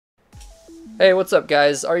Hey, what's up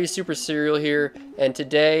guys? Are You Super Serial here, and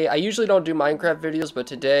today, I usually don't do Minecraft videos, but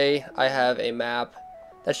today I have a map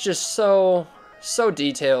that's just so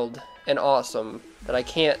detailed and awesome that I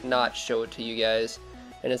can't not show it to you guys.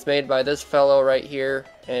 And it's made by this fellow right here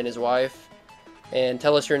and his wife. And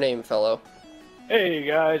tell us your name, fellow. Hey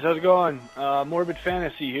guys, how's it going? Morbid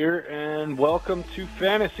Fantasy here, and welcome to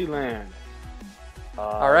Fantasyland.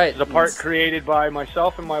 Alright. This is a part created by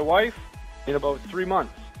myself and my wife in about 3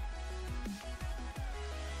 months.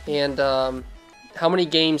 And how many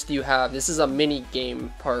games do you have? This is a mini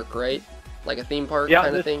game park, right? Like a theme park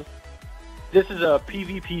kind of thing? This is a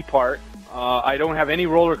PvP part. I don't have any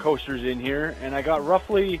roller coasters in here, and I got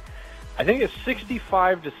roughly, I think it's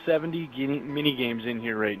 65 to 70 mini games in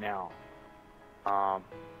here right now.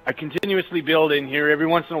 I continuously build in here. Every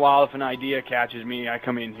once in a while, if an idea catches me, I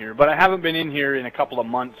come in here. But I haven't been in here in a couple of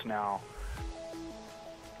months now.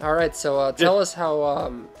 All right, so tell us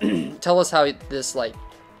how tell us how this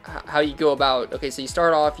how you go about. Okay, so you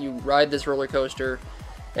start off, you ride this roller coaster,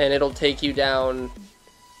 and it'll take you down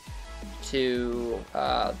to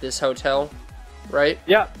this hotel, right?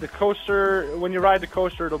 Yeah, the coaster, when you ride the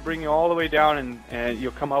coaster, it'll bring you all the way down, and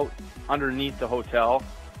you'll come out underneath the hotel,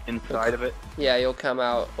 inside of it. Yeah, you'll come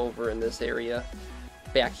out over in this area,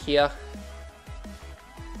 back here.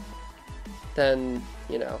 Then,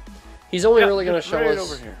 you know, he's only really going to show us...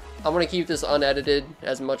 over here. I'm going to keep this unedited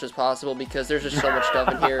as much as possible because there's just so much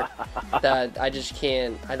stuff in here that I just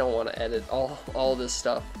can't, I don't want to edit all this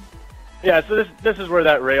stuff. Yeah, so this is where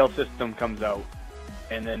that rail system comes out.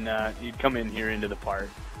 And then you'd come in here into the park.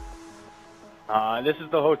 This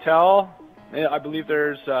is the hotel. I believe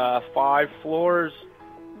there's 5 floors,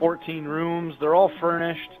 14 rooms. They're all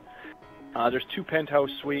furnished. There's 2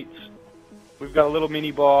 penthouse suites. We've got a little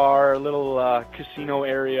mini bar, a little casino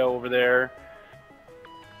area over there.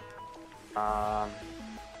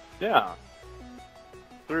 Yeah.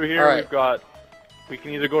 Through here we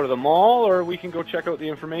can either go to the mall or we can go check out the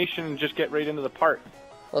information and just get right into the park.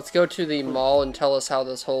 Let's go to the mall and tell us how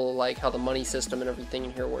this whole, how the money system and everything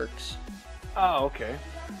in here works. Oh, okay.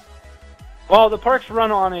 Well, the parks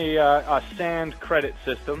run on a sand credit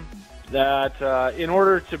system that in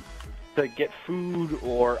order to get food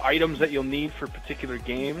or items that you'll need for particular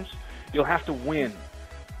games, you'll have to win.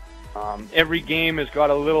 Every game has got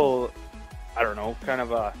a little, I don't know, kind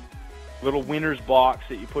of a little winner's box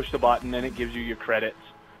that you push the button and it gives you your credits.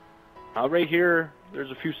 Right here,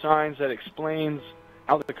 there's a few signs that explains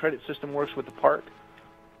how the credit system works with the park.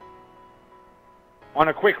 On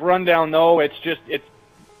a quick rundown though, it's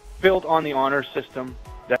built on the honor system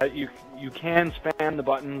that you can spam the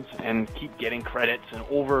buttons and keep getting credits and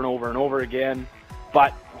over and over and over again,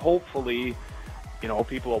 but hopefully, you know,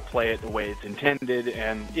 people will play it the way it's intended,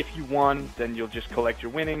 and if you won, then you'll just collect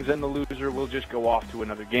your winnings, and the loser will just go off to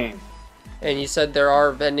another game. And you said there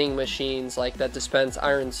are vending machines that dispense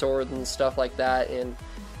iron swords and stuff like that, and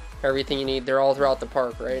everything you need. They're all throughout the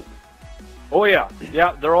park, right? Oh yeah,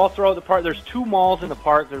 yeah, they're all throughout the park. There's 2 malls in the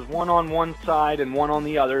park. There's one on one side and one on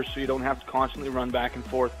the other, so you don't have to constantly run back and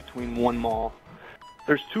forth between one mall.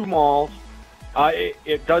 There's 2 malls.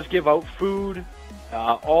 It does give out food,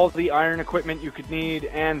 all the iron equipment you could need,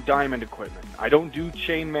 and diamond equipment. I don't do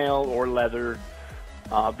chainmail or leather,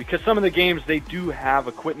 because some of the games, they do have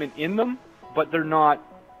equipment in them, but they're not...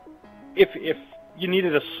 If you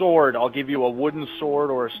needed a sword, I'll give you a wooden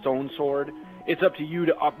sword or a stone sword. It's up to you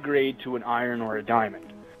to upgrade to an iron or a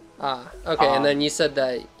diamond. Okay, and then you said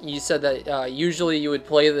that usually you would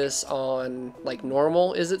play this on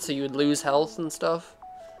normal, is it? So you would lose health and stuff?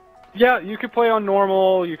 Yeah, you could play on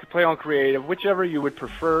normal, you could play on creative, whichever you would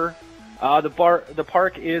prefer. The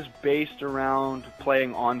park is based around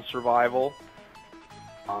playing on survival,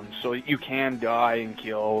 so you can die and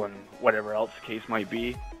kill and whatever else the case might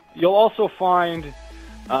be. You'll also find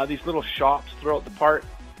these little shops throughout the park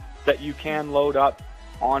that you can load up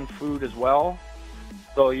on food as well,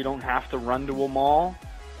 so you don't have to run to a mall.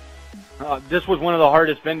 This was one of the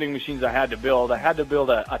hardest vending machines I had to build. I had to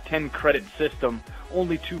build a 10 credit system,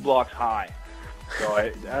 only 2 blocks high.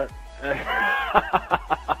 So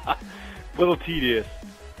little tedious.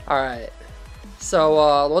 All right.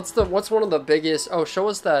 So what's one of the biggest? Oh, show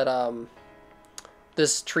us that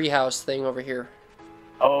this treehouse thing over here.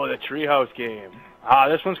 Oh, the treehouse game.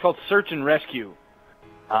 This one's called Search and Rescue.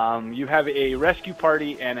 You have a rescue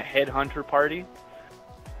party and a headhunter party.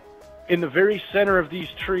 In the very center of these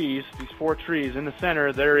trees, these 4 trees, in the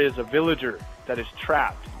center, there is a villager that is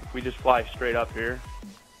trapped. If we just fly straight up here,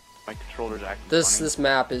 my controller's acting funny. This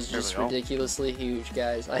map is just ridiculously huge,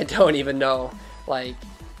 guys. I don't even know.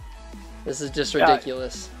 This is just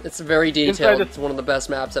ridiculous. It's very detailed. It's one of the best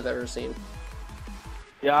maps I've ever seen.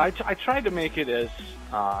 Yeah, I tried to make it as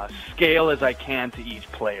scale as I can to each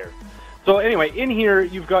player. So anyway, in here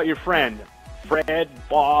you've got your friend, Fred,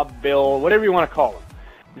 Bob, Bill, whatever you want to call them.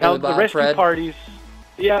 Now the rescue party's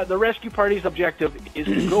the rescue party's objective is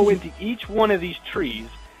to go into each one of these trees.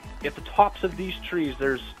 At the tops of these trees,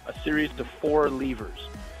 there's a series of 4 levers.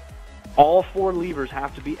 All 4 levers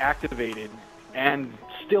have to be activated and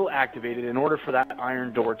still activated in order for that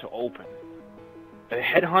iron door to open. The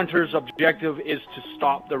headhunter's objective is to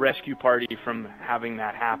stop the rescue party from having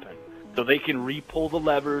that happen. So they can re-pull the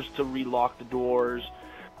levers to relock the doors,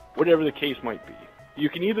 whatever the case might be. You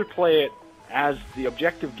can either play it as the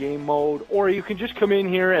objective game mode, or you can just come in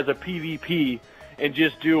here as a PvP and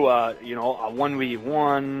just do a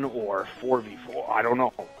 1v1 or 4v4. I don't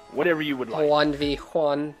know, whatever you would like.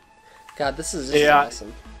 1v1. God, this is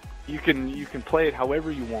awesome. You can play it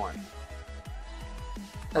however you want.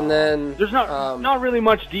 And then there's not really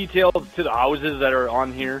much detail to the houses that are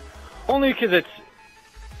on here, only because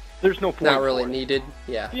there's no point. Not really needed.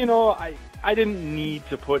 Yeah. You know, I didn't need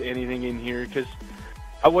to put anything in here because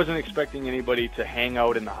I wasn't expecting anybody to hang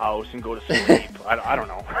out in the house and go to sleep. I don't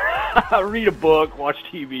know. Read a book, watch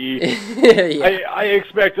TV. Yeah. I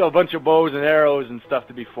expect a bunch of bows and arrows and stuff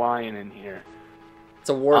to be flying in here. It's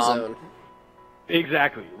a war zone.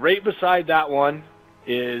 Exactly. Right beside that one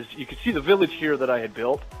is, you can see the village here that I had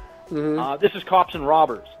built. Mm-hmm. This is Cops and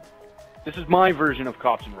Robbers. This is my version of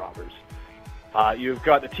Cops and Robbers. You've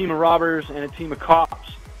got a team of robbers and a team of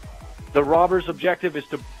cops. The robbers' objective is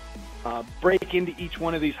to break into each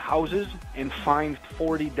one of these houses and find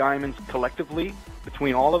 40 diamonds collectively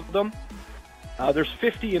between all of them. There's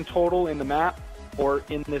 50 in total in the map, or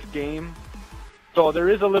in this game. So there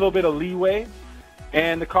is a little bit of leeway,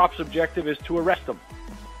 and the cops' objective is to arrest them.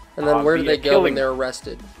 And then where do they go when they're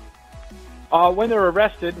arrested? When they're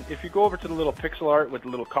arrested, if you go over to the little pixel art with the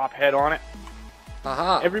little cop head on it,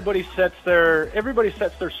 everybody sets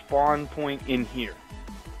their spawn point in here.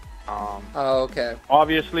 Okay.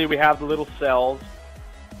 Obviously, we have the little cells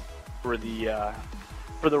for the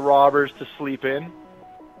robbers to sleep in,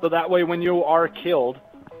 so that way when you are killed,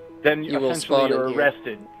 then you essentially are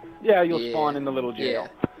arrested. Yeah, you'll spawn in the little jail.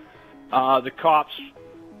 Yeah. The cops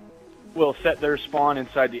will set their spawn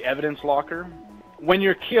inside the evidence locker. When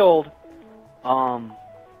you're killed,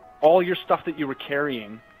 all your stuff that you were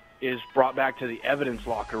carrying is brought back to the evidence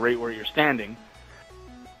locker right where you're standing.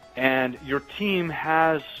 And your team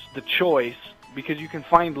has the choice, because you can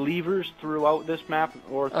find levers throughout this map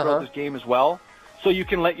or throughout this game as well. So you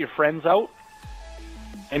can let your friends out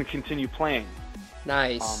and continue playing.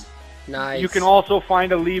 Nice. Nice. You can also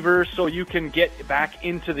find a lever so you can get back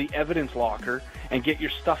into the evidence locker and get your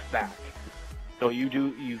stuff back. So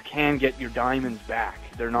you can get your diamonds back.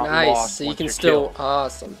 They're not lost. So you can still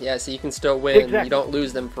awesome. Yeah, so you can still win. Exactly. You don't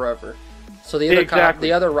lose them forever. So the other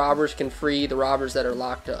the other robbers can free the robbers that are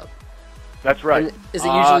locked up. That's right. And is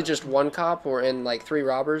it usually just one cop, or in like 3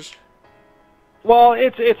 robbers? Well,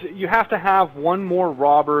 it's you have to have one more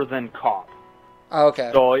robber than cop. Oh, okay.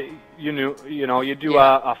 So you do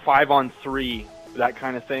a 5-on-3, that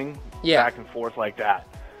kind of thing. Yeah. Back and forth like that.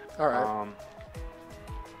 All right. All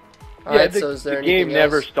right. So is there the game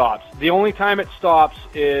never stops. The only time it stops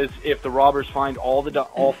is if the robbers find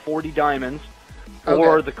all 40 diamonds,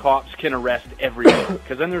 or the cops can arrest everyone,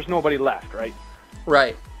 because then there's nobody left, right?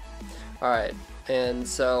 Right. All right. And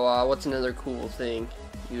so, what's another cool thing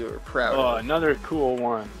you're proud of? Another cool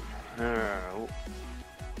one.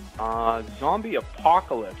 Zombie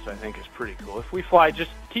apocalypse, I think, is pretty cool. If we fly,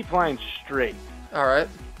 just keep flying straight. All right.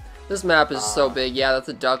 This map is so big. Yeah, that's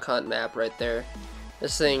a duck hunt map right there.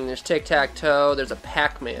 This thing, there's tic-tac-toe, there's a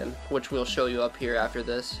Pac-Man, which we'll show you up here after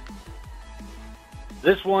this.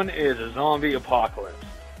 This one is a zombie apocalypse.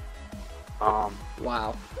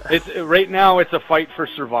 Wow. Right now, it's a fight for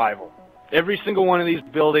survival. Every single one of these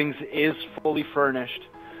buildings is fully furnished.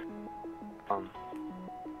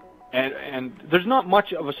 And there's not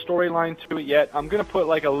much of a storyline to it yet. I'm going to put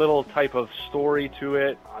like a little type of story to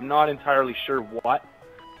it. I'm not entirely sure what.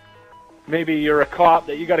 Maybe you're a cop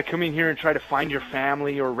that you got to come in here and try to find your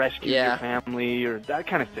family or rescue your family or that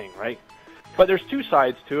kind of thing, right? But there's 2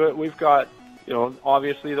 sides to it. We've got,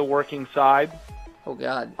 obviously the working side. Oh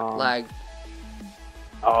God, lag.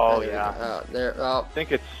 Oh yeah. I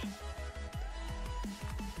think it's.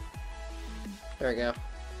 There we go.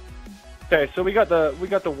 Okay, so we got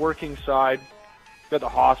the working side. We got the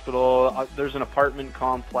hospital. There's an apartment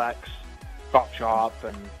complex, cop shop,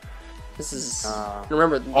 and. This is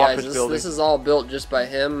remember, guys. This is all built just by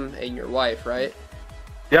him and your wife, right?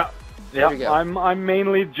 Yeah. I'm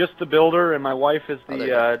mainly just the builder, and my wife is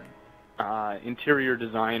the interior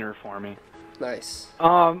designer for me. Nice.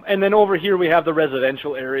 And then over here we have the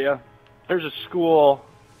residential area. There's a school,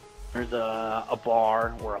 there's a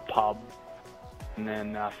bar or a pub, and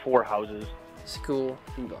then 4 houses. School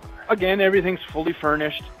and bar. Again, everything's fully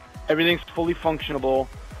furnished. Everything's fully functionable.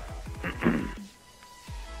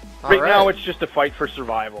 Right now, it's just a fight for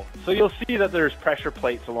survival. So you'll see that there's pressure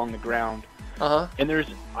plates along the ground. And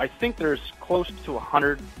I think there's close to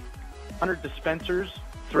 100 dispensers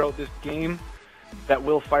throughout this game that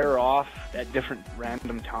will fire off at different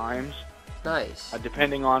random times. Nice.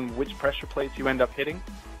 Depending on which pressure plates you end up hitting.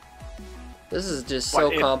 This is just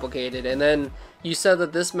so complicated. And then you said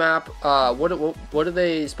that this map, what are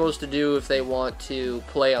they supposed to do if they want to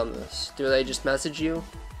play on this? Do they just message you,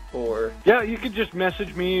 or? Yeah, you could just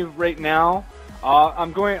message me right now.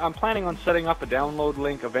 I'm planning on setting up a download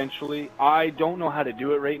link eventually. I don't know how to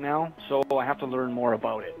do it right now, so I have to learn more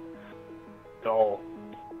about it. So,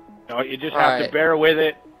 you just have to bear with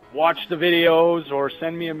it. Watch the videos or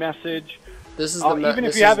send me a message. This is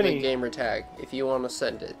the gamer tag if you want to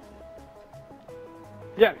send it.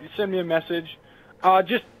 Yeah, you send me a message.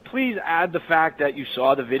 Just please add the fact that you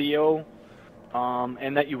saw the video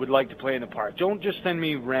and that you would like to play in the park. Don't just send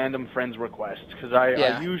me random friends requests, because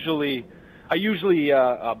I usually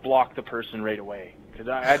block the person right away, because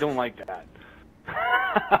I don't like that.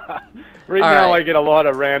 Now I get a lot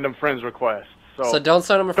of random friends requests. So don't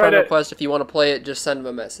send them a friend request. If you want to play it, just send them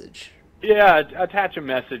a message. Yeah, attach a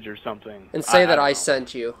message or something. And say that I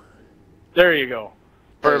sent you. There you go.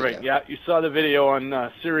 Perfect. Yeah, you saw the video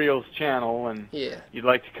on Serial's channel, and you'd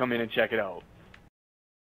like to come in and check it out.